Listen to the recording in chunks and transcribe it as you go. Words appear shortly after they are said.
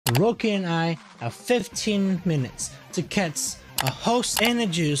Roki and I have 15 minutes to catch a host and a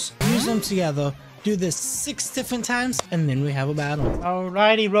juice, use them together, do this 6 different times, and then we have a battle.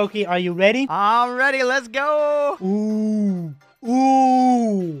 Alrighty, Roki, are you ready? I'm ready, let's go! Ooh.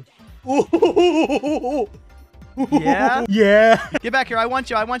 Ooh. Ooh. Yeah? Yeah. Get back here, I want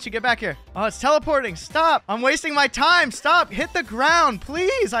you, get back here. Oh, it's teleporting, stop! I'm wasting my time, stop! Hit the ground,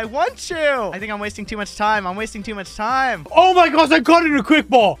 please, I want you! I think I'm wasting too much time, Oh my gosh, I caught it in a quick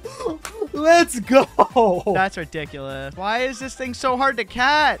ball. Let's go. That's ridiculous. Why is this thing so hard to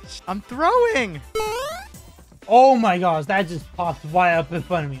catch? I'm throwing. Oh my gosh, that just popped right up in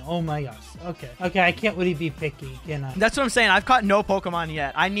front of me. Oh my gosh. Okay, I can't really be picky, can I? That's what I'm saying. I've caught no Pokemon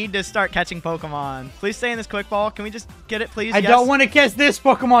yet. I need to start catching Pokemon. Please stay in this quick ball. Can we just get it, please? I don't want to catch this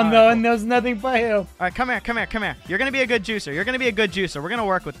Pokemon, though, and there's nothing but him. All right, come here. You're going to be a good juicer. We're going to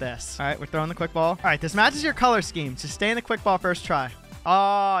work with this. All right, we're throwing the quick ball. All right, this matches your color scheme. Just stay in the quick ball first try.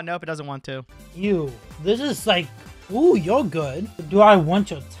 Oh, nope, it doesn't want to. Ew, this is like, ooh, you're good. Do I want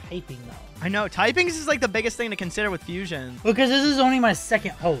your typing, though? I know, typing is like the biggest thing to consider with Fusion. Because this is only my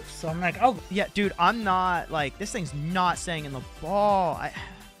second host, so I'm like, oh. Yeah, dude, I'm not, like, this thing's not staying in the ball. I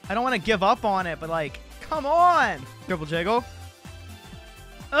don't want to give up on it, but, like, come on. Triple jiggle.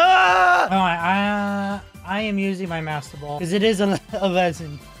 Ah! I am using my Master Ball, because it is a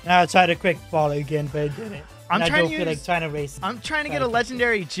legend. Now I tried to quick ball again, but it didn't. I'm trying to race. I'm trying to get a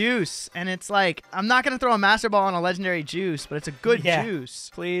legendary juice, and it's like, I'm not going to throw a Master Ball on a legendary juice, but it's a good juice.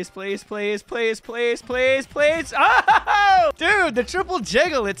 Please, please, please, please, please, please, please. Oh! Dude, the triple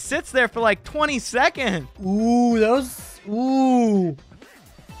jiggle, it sits there for like 20 seconds. Ooh, those. Ooh.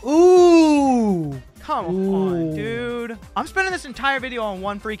 Ooh. Come on, dude. I'm spending this entire video on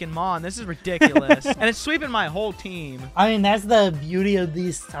one freaking Mon. This is ridiculous. And it's sweeping my whole team. I mean, that's the beauty of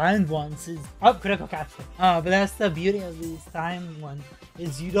these timed ones is... Oh, critical capture. But that's the beauty of these timed ones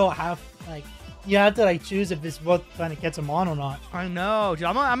is you don't have, like... You have to, like, choose if it's worth trying to catch a Mon or not. I know, dude.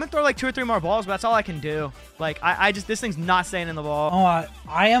 I'm gonna throw, like, 2 or 3 more balls, but that's all I can do. Like, I just... This thing's not staying in the ball. Oh,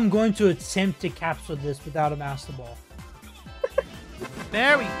 I am going to attempt to capture this without a Master Ball.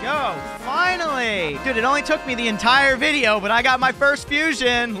 There we go. Finally. Dude, it only took me the entire video, but I got my first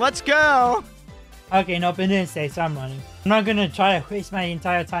fusion. Let's go. Okay, nope, it didn't say, so I'm running. I'm not going to try to waste my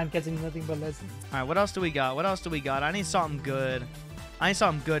entire time catching nothing but lessons. All right, what else do we got? I need something good.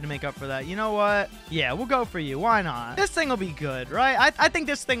 To make up for that. You know what? Yeah, we'll go for you. Why not? This thing will be good, right? I think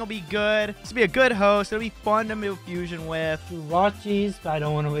this thing will be good. This will be a good host. It'll be fun to do fusion with. Do Rockies, but I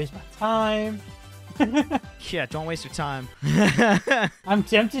don't want to waste my time. Yeah, don't waste your time. I'm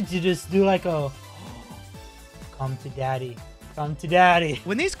tempted to just do like a come to daddy. Come to daddy.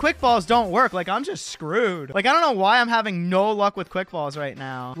 When these quick balls don't work, like, I'm just screwed. Like, I don't know why I'm having no luck with quick balls right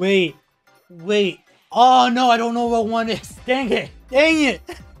now. Wait. Oh no, I don't know what one is. Dang it.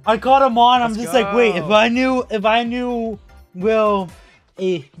 I caught him on. I'm just like, wait, if I knew where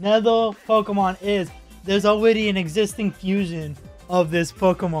another Pokemon is, there's already an existing fusion of this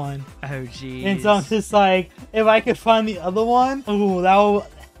Pokemon. Oh, jeez. And so I'm just like, if I could find the other one, ooh,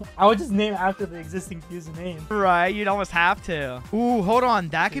 I would just name it after the existing fusion name. Right, you'd almost have to. Ooh, hold on.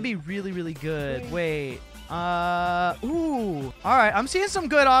 That could be really, really good. Wait. Ooh. All right, I'm seeing some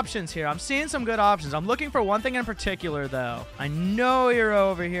good options here. I'm looking for one thing in particular, though. I know you're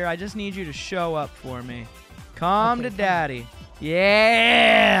over here. I just need you to show up for me. Come to daddy.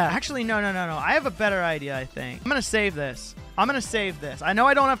 Yeah. Actually, no. I have a better idea, I think. I'm going to save this. I know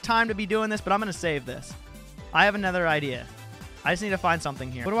I don't have time to be doing this, but I'm going to save this. I have another idea. I just need to find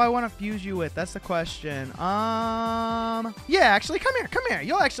something here. What do I want to fuse you with? That's the question. Yeah, actually, come here.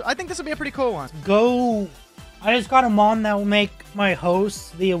 I think this will be a pretty cool one. Go. I just got a Mon that will make my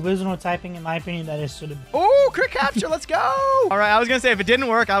host the original typing, in my opinion, that it should have been. Oh, crit capture. Let's go. All right, I was going to say, if it didn't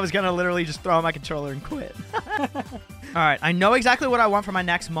work, I was going to literally just throw my controller and quit. All right, I know exactly what I want for my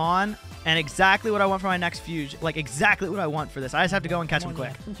next Mon. And exactly what I want for my next fusion. Like, exactly what I want for this. I just have to go and catch him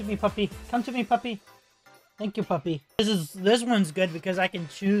quick. Come to me, puppy. Thank you, puppy. This one's good because I can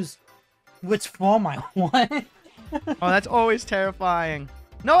choose which form I want. Oh, that's always terrifying.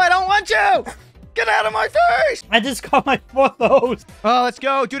 No, I don't want you! Get out of my face! I just got my 4th host. Oh, let's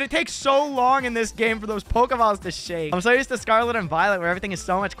go. Dude, it takes so long in this game for those Pokeballs to shake. I'm so used to Scarlet and Violet where everything is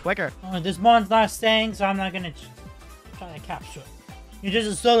so much quicker. Oh, this Mon's not staying, so I'm not going to try to capture it. You're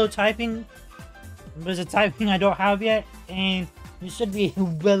just a solo typing. There's a typing I don't have yet, and it should be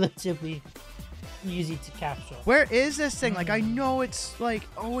relatively easy to capture. Where is this thing? Like, I know it's, like,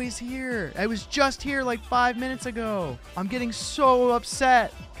 always here. I was just here, like, 5 minutes ago. I'm getting so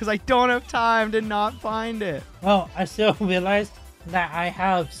upset because I don't have time to not find it. Well, I still realized that I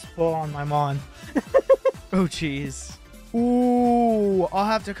have Spore on my Mon. Oh, jeez. Ooh, I'll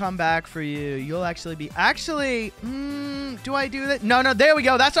have to come back for you. You'll actually be... Actually, do I do that? No, there we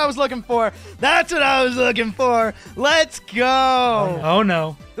go. That's what I was looking for. That's what I was looking for. Let's go. Oh,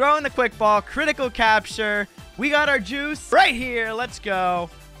 no. Throw in the quick ball. Critical capture. We got our juice right here. Let's go.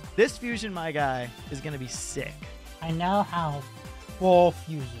 This fusion, my guy, is going to be sick. I now have 4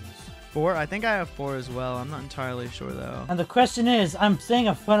 fusions. 4? I think I have 4 as well. I'm not entirely sure, though. And the question is, I'm sitting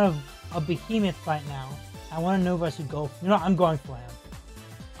in front of a behemoth right now. I want to know if I should go. You know, I'm going for him.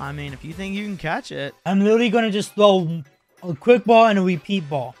 I mean, if you think you can catch it. I'm literally going to just throw a quick ball and a repeat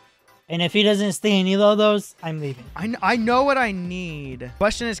ball. And if he doesn't stay in either of those, I'm leaving. I know what I need.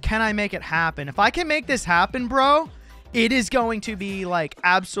 Question is, can I make it happen? If I can make this happen, bro, it is going to be, like,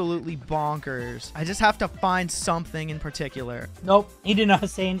 absolutely bonkers. I just have to find something in particular. Nope. He did not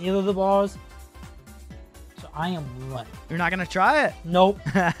stay in either of the balls. So I am running. You're not going to try it? Nope.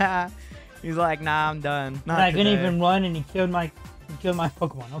 He's like, nah, I'm done. Not I couldn't today. even run, and he killed my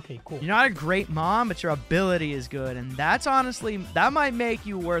Pokemon. Okay, cool. You're not a great mom, but your ability is good. And that's honestly, that might make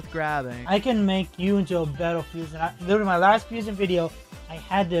you worth grabbing. I can make you into a better fusion. Literally, my last fusion video, I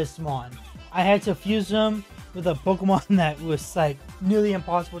had this Mon. I had to fuse him with a Pokemon that was, like, nearly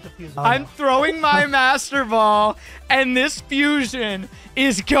impossible to fuse. I'm throwing my Master Ball, and this fusion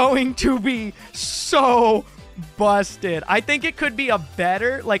is going to be so busted. I think it could be a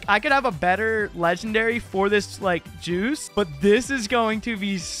better, like, I could have a better legendary for this, like, juice, but this is going to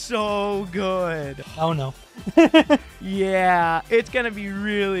be so good. Oh, no. Yeah, it's gonna be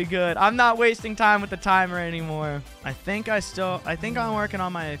really good. I'm not wasting time with the timer anymore. I think I'm working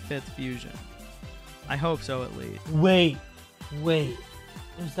on my 5th fusion. I hope so, at least. Wait.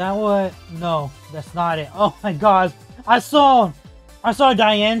 Is that what? No, that's not it. Oh my gosh. I saw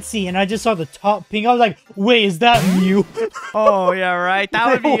Diancie and I just saw the top pink. I was like, wait, is that Mew? Oh, yeah, right.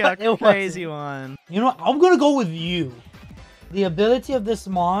 That would be a crazy one. You know what? I'm going to go with you. The ability of this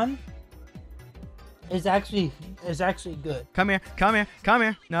Mon is actually good. Come here.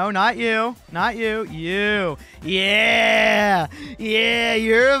 No, not you. You. Yeah,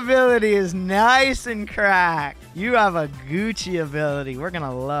 your ability is nice and cracked. You have a Gucci ability. We're going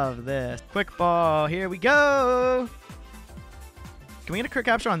to love this. Quick ball. Here we go. Can we get a crit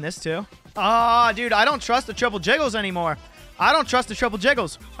capture on this too? Ah, dude, I don't trust the triple jiggles anymore. I don't trust the triple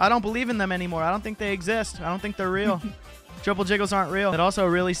jiggles. I don't believe in them anymore. I don't think they exist. I don't think they're real. Triple jiggles aren't real. It also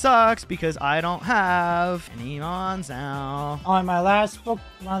really sucks because I don't have any Mons now. On my last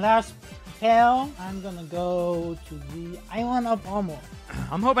tail, I'm gonna go to the Island of Armor.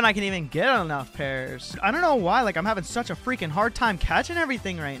 I'm hoping I can even get enough pairs. I don't know why, like, I'm having such a freaking hard time catching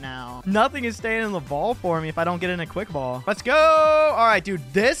everything right now. Nothing is staying in the ball for me if I don't get in a quick ball. Let's go. All right, dude,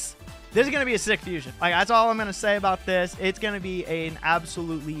 this is gonna be a sick fusion. Like, that's all I'm gonna say about this. It's gonna be an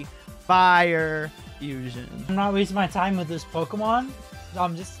absolutely fire fusion. I'm not wasting my time with this Pokemon.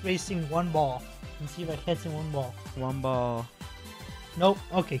 I'm just wasting one ball and see if I catch in one ball. One ball. Nope.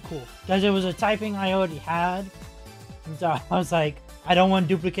 Okay, cool. Because it was a typing I already had. And so I was like, I don't want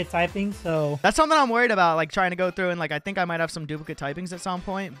duplicate typing, so... That's something I'm worried about, like, trying to go through and, like, I think I might have some duplicate typings at some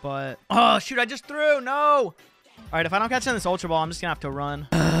point, but... Oh, shoot, I just threw! No! All right, if I don't catch in this Ultra Ball, I'm just gonna have to run.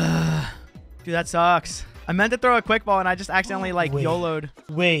 Dude, that sucks. I meant to throw a quick ball, and I just accidentally, like, YOLO'd.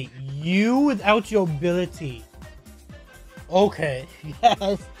 Wait, you without your ability... Okay,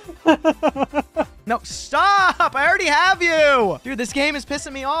 yes. No, stop! I already have you! Dude, this game is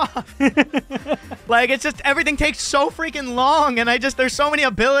pissing me off. Like, it's just, everything takes so freaking long, and there's so many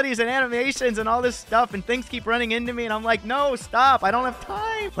abilities and animations and all this stuff, and things keep running into me, and I'm like, no, stop, I don't have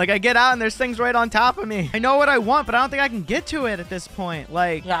time. Like, I get out, and there's things right on top of me. I know what I want, but I don't think I can get to it at this point.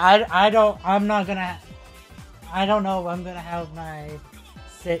 Like... Yeah, I don't know if I'm gonna have my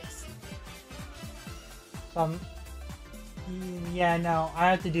 6. Yeah, no, I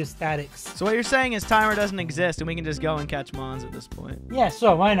have to do statics. So what you're saying is timer doesn't exist and we can just go and catch Mons at this point. Yeah,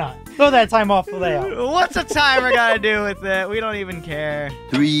 sure, why not? Throw that time off for layout. What's a timer got to do with it? We don't even care.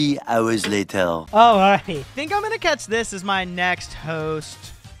 3 hours later. Alright. I think I'm going to catch this as my next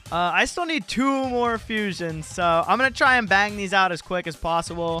host. I still need 2 more fusions, so I'm going to try and bang these out as quick as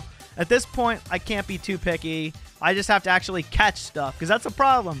possible. At this point, I can't be too picky. I just have to actually catch stuff, because that's a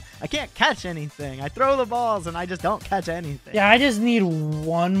problem. I can't catch anything. I throw the balls, and I just don't catch anything. Yeah, I just need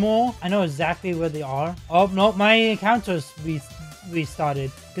 1 more. I know exactly where they are. Oh, no, my encounter's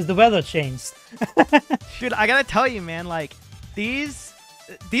restarted, because the weather changed. Dude, I gotta tell you, man, like, these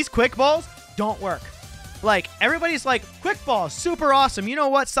quick balls don't work. Like, everybody's like, quick balls, super awesome. You know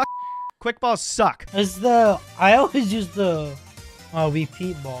what? Quick balls suck. I always use the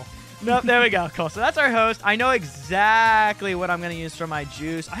repeat ball. Nope, there we go. Cool. So that's our host. I know exactly what I'm going to use for my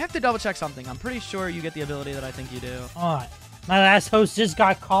juice. I have to double check something. I'm pretty sure you get the ability that I think you do. All right. My last host just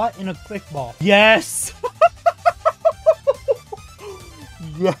got caught in a quick ball. Yes.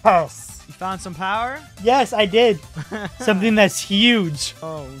 Yes. You found some power? Yes, I did. Something that's huge.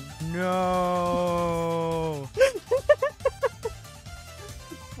 Oh, no.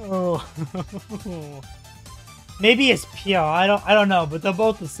 Oh. Maybe it's pure. I don't know, but they're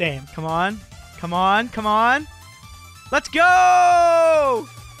both the same. Come on. Come on. Come on. Let's go!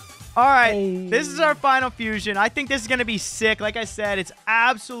 All right. Hey. This is our final fusion. I think this is going to be sick. Like I said, it's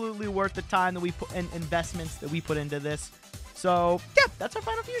absolutely worth the time that we put and investments that we put into this. So, yeah, that's our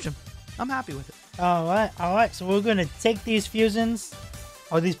final fusion. I'm happy with it. All right. So we're gonna take these fusions,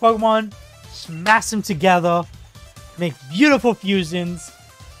 or these Pokemon, smash them together, make beautiful fusions,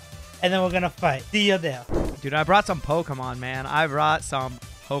 and then we're gonna fight. See you there. Dude, I brought some Pokemon, man. I brought some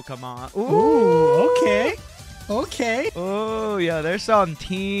Pokemon. Ooh, okay. Okay. Oh, yeah, there's some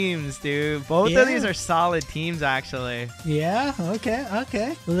teams, dude. Both of these are solid teams, actually. Yeah, okay. A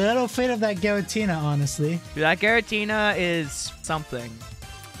little afraid of that Giratina, honestly. Dude, that Giratina is something.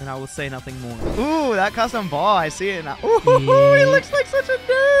 And I will say nothing more. Ooh, that custom ball. I see it now. Ooh, he looks like such a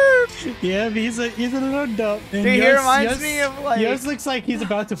nerd. Yeah, he's a little dope. Dude, he reminds me of like... Yours looks like he's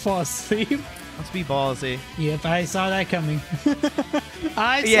about to fall asleep. Let's be ballsy. Yep, I saw that coming.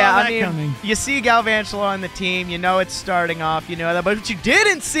 I saw that coming. You see Galvantula on the team. You know it's starting off. You know that. But what you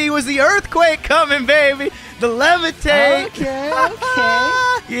didn't see was the earthquake coming, baby. The levitate. Okay.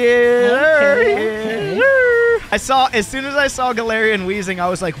 Yeah. Okay. I saw, as soon as I saw Galarian wheezing, I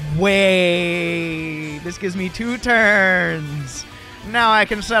was like, wait, this gives me 2 turns. Now I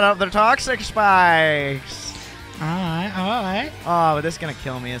can set up the toxic spikes. All right. Oh, but this is going to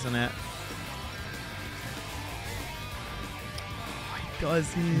kill me, isn't it? It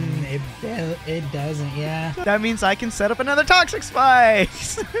doesn't. It doesn't, yeah. That means I can set up another toxic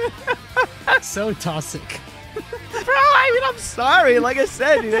spikes. So toxic. Bro, I mean, I'm sorry. Like I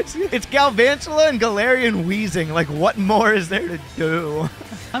said, dude, it's Galvantula and Galarian wheezing. Like, what more is there to do?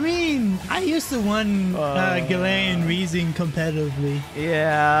 I mean, I used to win Galarian Weezing competitively.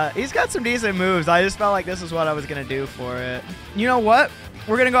 Yeah, he's got some decent moves. I just felt like this is what I was going to do for it. You know what?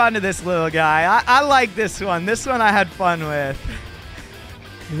 We're going to go on to this little guy. I like this one. This one I had fun with.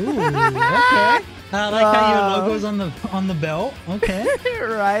 Ooh, okay. I like how your logo's on the belt. Okay.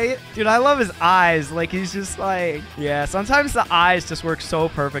 Right? Dude, I love his eyes. Like, he's just like... Yeah, sometimes the eyes just work so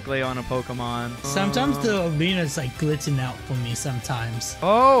perfectly on a Pokemon. Sometimes the arena's like glitching out for me sometimes.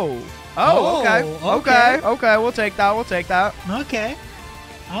 Oh, okay. We'll take that. Okay.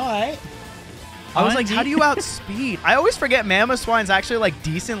 All right. I was like, how do you outspeed? I always forget Mamoswine's actually like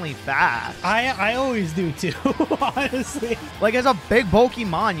decently fast. I always do too, honestly. Like, as a big bulky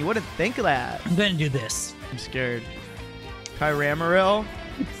mon, you wouldn't think of that. I'm gonna do this. I'm scared. Kyramaril.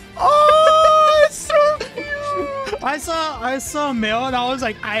 Oh, it's so cute. I saw a male and I was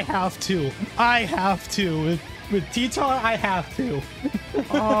like, I have to. With T-Tar, I have to.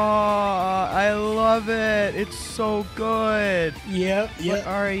 Oh, I love it. It's so good. Yep. What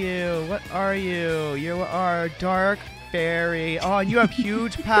are you? You are Dark Fairy. Oh, and you have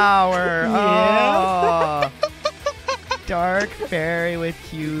huge power. Yeah. Oh. Dark Fairy with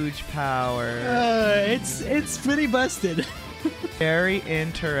huge power. It's pretty busted. Very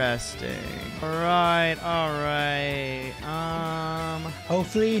interesting. All right.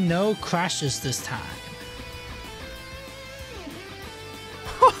 Hopefully no crashes this time.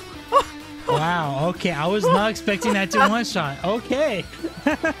 Wow, okay. I was not expecting that to one-shot. Okay.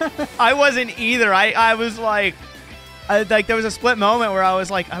 I wasn't either. I was like, there was a split moment where I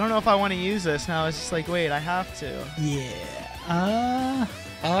was like, I don't know if I want to use this. And I was just like, wait, I have to. Yeah.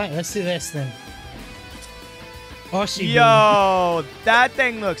 All right, let's do this then. Yo, that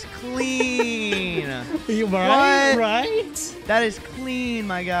thing looks clean. Right? That is clean,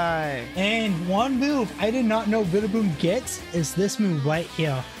 my guy. And one move I did not know Rillaboom gets is this move right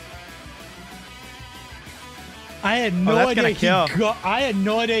here. I had no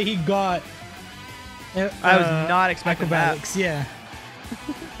idea he got. I was not expecting acrobatics. Yeah.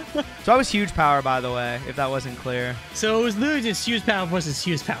 So I was huge power, by the way, if that wasn't clear. So it was literally just huge power versus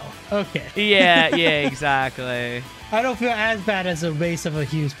huge power. Okay. Yeah, exactly. I don't feel as bad as a race of a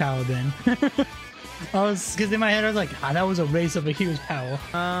huge power then. Because in my head I was like, that was a race of a huge power.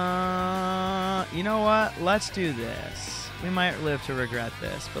 You know what? Let's do this. We might live to regret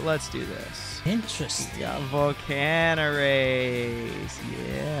this, but let's do this. Interesting. Yeah, Volcanorays.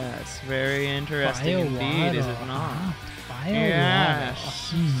 Yes, very interesting indeed, is it not?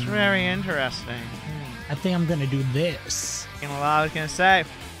 Yes, it's very interesting. I think I'm gonna do this. You know what I was gonna say?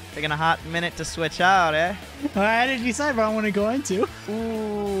 Taking a hot minute to switch out, eh? I didn't decide what I want to go into.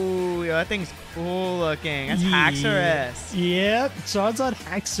 Ooh, yo, that thing's cool looking. That's Haxorus. Yep, Charizard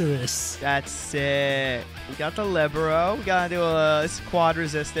Haxorus. That's sick. We got the Libero. We gotta do a quad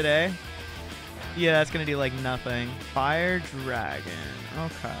resist today. Yeah, that's gonna do like nothing. Fire Dragon.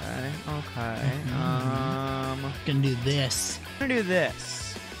 Okay. Gonna do this. Gonna do this.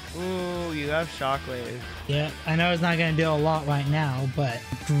 Ooh, you have Shockwave. Yeah, I know it's not gonna do a lot right now, but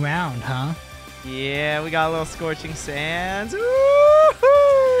ground, huh? Yeah, we got a little Scorching Sands. Ooh!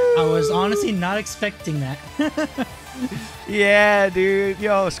 I was honestly not expecting that. Yeah, dude.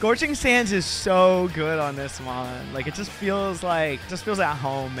 Yo, Scorching Sands is so good on this one. Like, it just feels at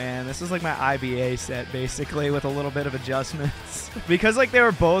home, man. This is like my IBA set, basically, with a little bit of adjustments. Because, like, they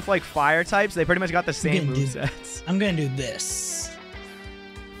were both, like, fire types, they pretty much got the same movesets. I'm gonna do this.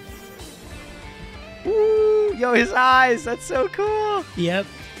 Ooh, yo, his eyes. That's so cool. Yep.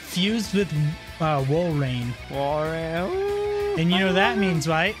 Fused with Wall Rain. Wall Rain. Ooh, and you know what that means,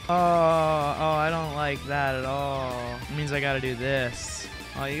 right? Oh, I don't like that at all. It means I gotta do this.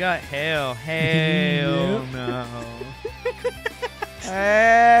 Oh, you got Hail. Hail, no.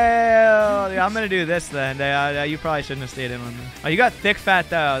 Hail. Dude, I'm gonna do this then. You probably shouldn't have stayed in on me. Oh, you got Thick Fat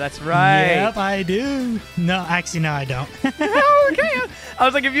though. That's right. Yep, I do. No, actually, no, I don't. Okay. I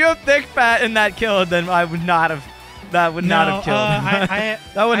was like, if you have Thick Fat and that killed, then I would not have. That would not have killed him.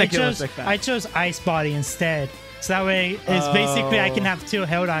 That wouldn't have killed Thick Fat. I chose Ice Body instead. So that way, it's basically I can have 2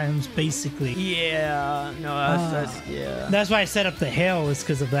 held items, basically. Yeah. No, yeah. That's why I set up the hail, is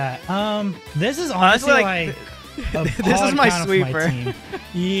because of that. This is honestly like this is my sweeper.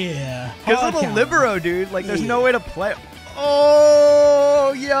 Yeah. Because of the Libero, dude. Like, there's no way to play.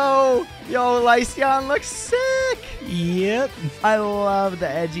 Oh, yo, Lycion looks sick. Yep. I love the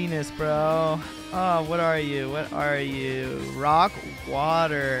edginess, bro. Oh, what are you? What are you? Rock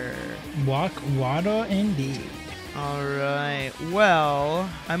Water. Rock Water, indeed. All right. Well,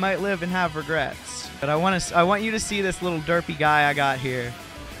 I might live and have regrets, but I want you to see this little derpy guy I got here.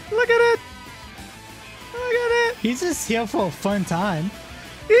 Look at it. Look at it. He's just here for a fun time.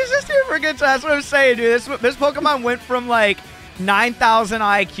 He's just here for a good time. That's what I'm saying, dude. This Pokemon went from like 9,000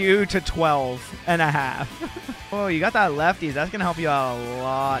 IQ to 12.5. Oh, you got that lefties. That's gonna help you out a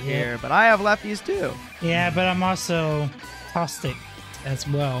lot here. But I have lefties too. Yeah, but I'm also caustic as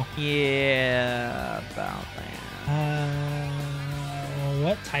well. Yeah, about that.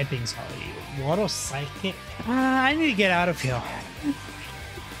 What typings are you? Water Psychic? I need to get out of here.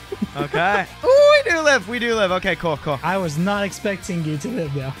 Okay. Ooh, we do live. Okay, cool. I was not expecting you to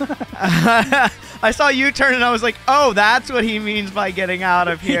live now. I saw you turn and I was like, oh, that's what he means by getting out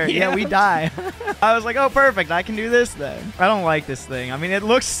of here. Yeah, we die. I was like, oh, perfect. I can do this then. I don't like this thing. I mean, it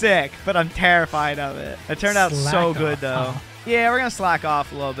looks sick, but I'm terrified of it. It turned out so good, though. Yeah, we're going to slack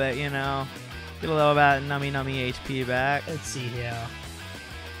off a little bit, you know. Get a little bit of nummy HP back. Let's see here.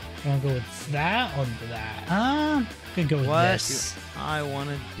 Want to go with that or that? Could go with this. I want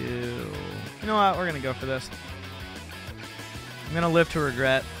to do. You know what? We're gonna go for this. I'm gonna live to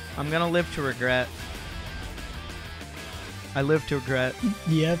regret. I live to regret.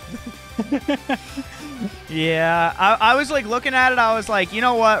 Yep. Yeah. I was like looking at it. I was like, you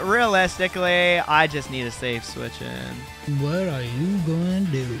know what? Realistically, I just need a safe switch in. What are you gonna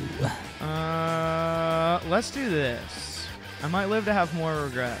do? Let's do this. I might live to have more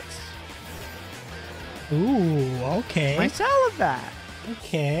regrets. Ooh, okay. My Salavat.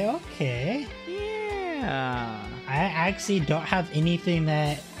 Okay. Yeah. I actually don't have anything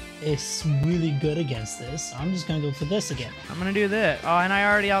that is really good against this. So I'm just going to go for this again. I'm going to do this. Oh, and I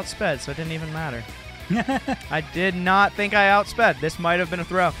already outsped, so it didn't even matter. I did not think I outsped. This might have been a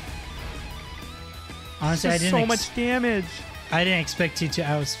throw. Honestly, I didn't so much damage. I didn't expect you to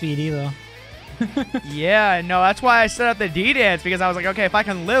outspeed either. Yeah, no, that's why I set up the D-Dance, because I was like, okay, if I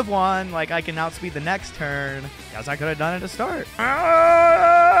can live one, like, I can outspeed the next turn. Guess I could have done it to start.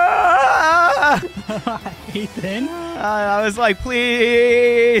 Ethan? I was like,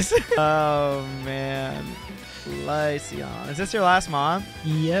 please. Oh, man. Lycion. Is this your last mon?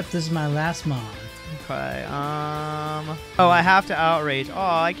 Yep, this is my last mon. Okay, oh, I have to outrage. Oh,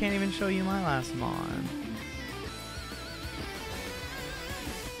 I can't even show you my last mon.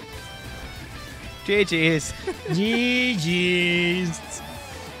 GG's. GG's.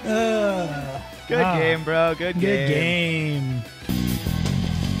 Good game, bro. Good game.